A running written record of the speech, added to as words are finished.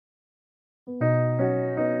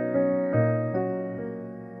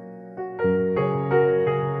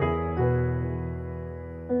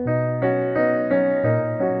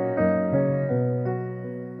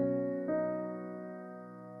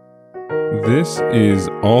This is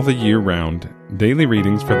All the Year Round, daily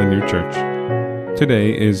readings for the New Church.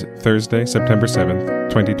 Today is Thursday, September 7th,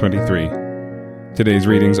 2023. Today's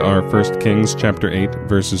readings are 1 Kings chapter 8,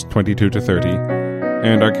 verses 22 to 30,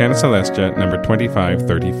 and Arcana Celestia number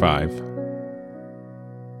 2535.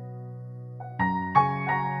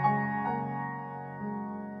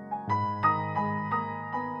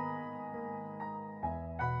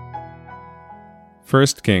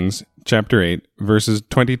 First Kings chapter 8, verses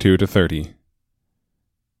 22 to 30.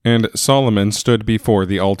 And Solomon stood before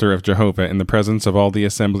the altar of Jehovah in the presence of all the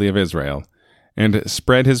assembly of Israel, and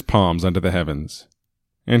spread his palms unto the heavens.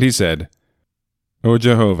 And he said, O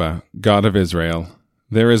Jehovah, God of Israel,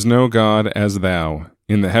 there is no God as thou,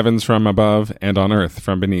 in the heavens from above and on earth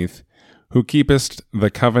from beneath, who keepest the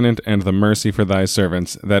covenant and the mercy for thy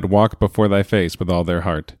servants that walk before thy face with all their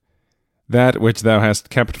heart. That which thou hast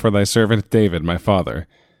kept for thy servant David my father,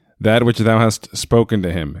 that which thou hast spoken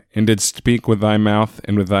to him, and didst speak with thy mouth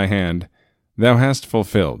and with thy hand, thou hast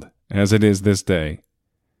fulfilled, as it is this day.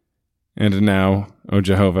 And now, O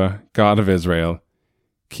Jehovah, God of Israel,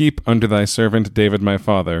 keep unto thy servant David my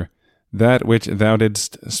father that which thou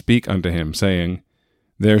didst speak unto him, saying,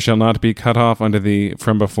 There shall not be cut off unto thee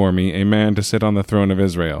from before me a man to sit on the throne of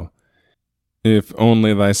Israel. If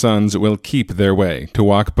only thy sons will keep their way, to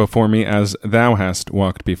walk before me as thou hast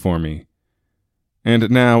walked before me.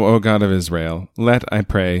 And now, O God of Israel, let, I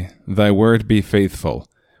pray, thy word be faithful,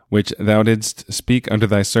 which thou didst speak unto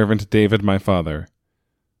thy servant David my father.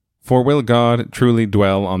 For will God truly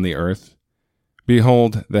dwell on the earth?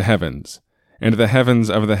 Behold the heavens, and the heavens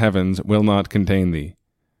of the heavens will not contain thee.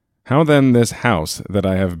 How then this house that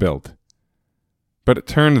I have built? But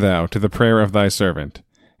turn thou to the prayer of thy servant,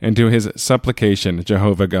 and to his supplication,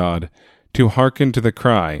 Jehovah God, to hearken to the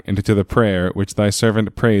cry and to the prayer which thy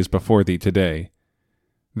servant prays before thee today,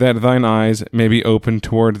 that thine eyes may be open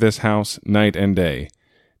toward this house night and day,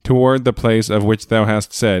 toward the place of which thou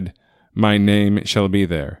hast said, My name shall be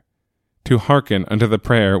there, to hearken unto the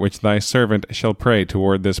prayer which thy servant shall pray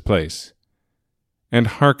toward this place. And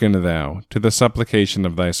hearken thou to the supplication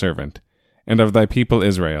of thy servant, and of thy people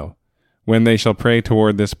Israel, when they shall pray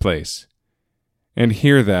toward this place. And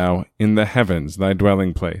hear thou in the heavens thy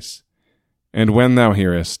dwelling place, and when thou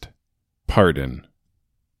hearest, pardon.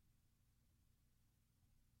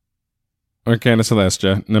 Arcana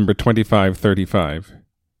Celestia, number 2535.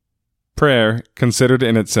 Prayer, considered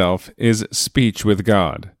in itself, is speech with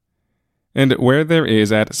God. And where there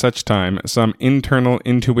is at such time some internal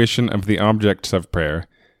intuition of the objects of prayer,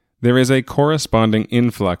 there is a corresponding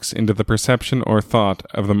influx into the perception or thought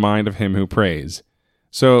of the mind of him who prays,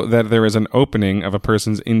 so that there is an opening of a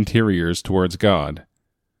person's interiors towards God.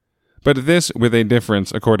 But this with a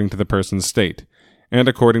difference according to the person's state, and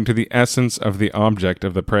according to the essence of the object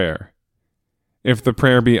of the prayer. If the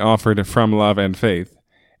prayer be offered from love and faith,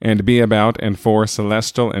 and be about and for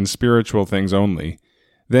celestial and spiritual things only,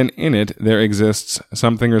 then in it there exists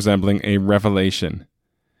something resembling a revelation.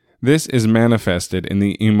 This is manifested in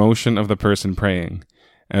the emotion of the person praying,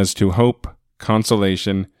 as to hope,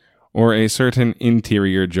 consolation, or a certain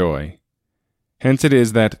interior joy. Hence it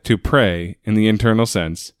is that to pray, in the internal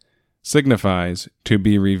sense, signifies to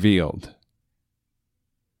be revealed.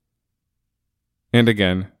 And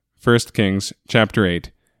again, 1 Kings chapter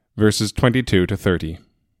 8, verses 22 to 30.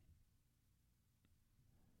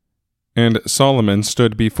 And Solomon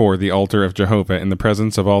stood before the altar of Jehovah in the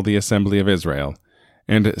presence of all the assembly of Israel,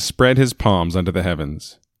 and spread his palms unto the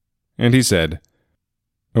heavens. And he said,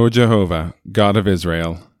 O Jehovah, God of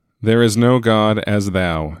Israel, there is no God as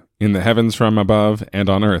thou, in the heavens from above and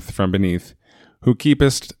on earth from beneath, who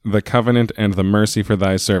keepest the covenant and the mercy for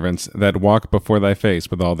thy servants that walk before thy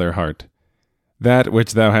face with all their heart. That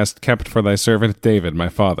which thou hast kept for thy servant David my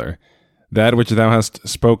father, that which thou hast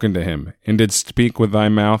spoken to him, and didst speak with thy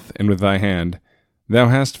mouth and with thy hand, thou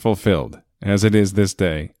hast fulfilled, as it is this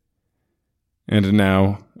day. And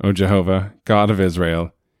now, O Jehovah, God of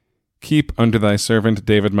Israel, keep unto thy servant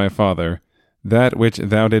David my father that which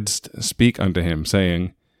thou didst speak unto him,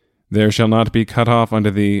 saying, There shall not be cut off unto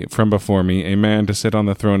thee from before me a man to sit on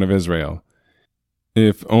the throne of Israel.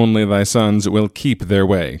 If only thy sons will keep their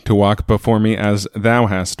way, to walk before me as thou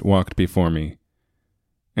hast walked before me.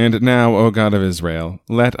 And now, O God of Israel,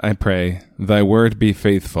 let, I pray, thy word be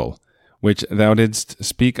faithful, which thou didst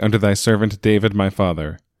speak unto thy servant David my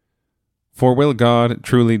father. For will God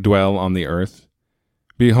truly dwell on the earth?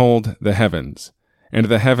 Behold the heavens, and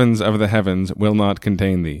the heavens of the heavens will not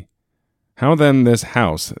contain thee. How then this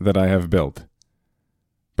house that I have built?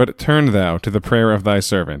 But turn thou to the prayer of thy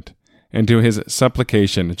servant, and to his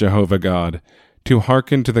supplication, Jehovah God, to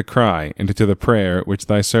hearken to the cry and to the prayer which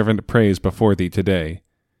thy servant prays before thee today,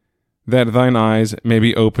 that thine eyes may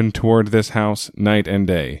be opened toward this house night and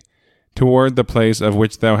day, toward the place of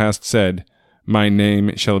which thou hast said, My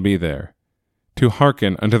name shall be there, to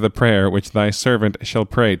hearken unto the prayer which thy servant shall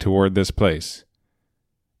pray toward this place.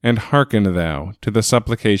 And hearken thou to the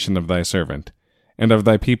supplication of thy servant, and of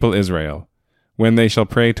thy people Israel, when they shall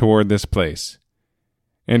pray toward this place.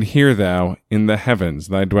 And hear thou in the heavens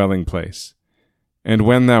thy dwelling place, and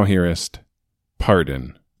when thou hearest,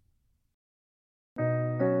 pardon.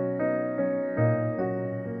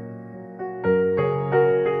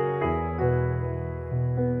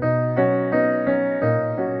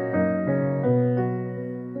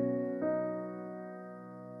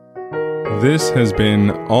 This has been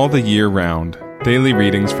All the Year Round, Daily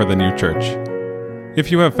Readings for the New Church.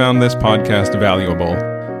 If you have found this podcast valuable,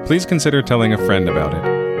 please consider telling a friend about it.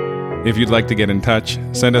 If you'd like to get in touch,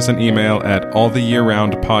 send us an email at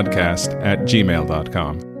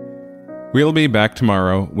alltheyearroundpodcast@gmail.com. We'll be back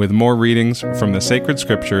tomorrow with more readings from the sacred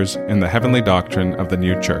scriptures and the heavenly doctrine of the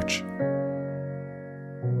New Church.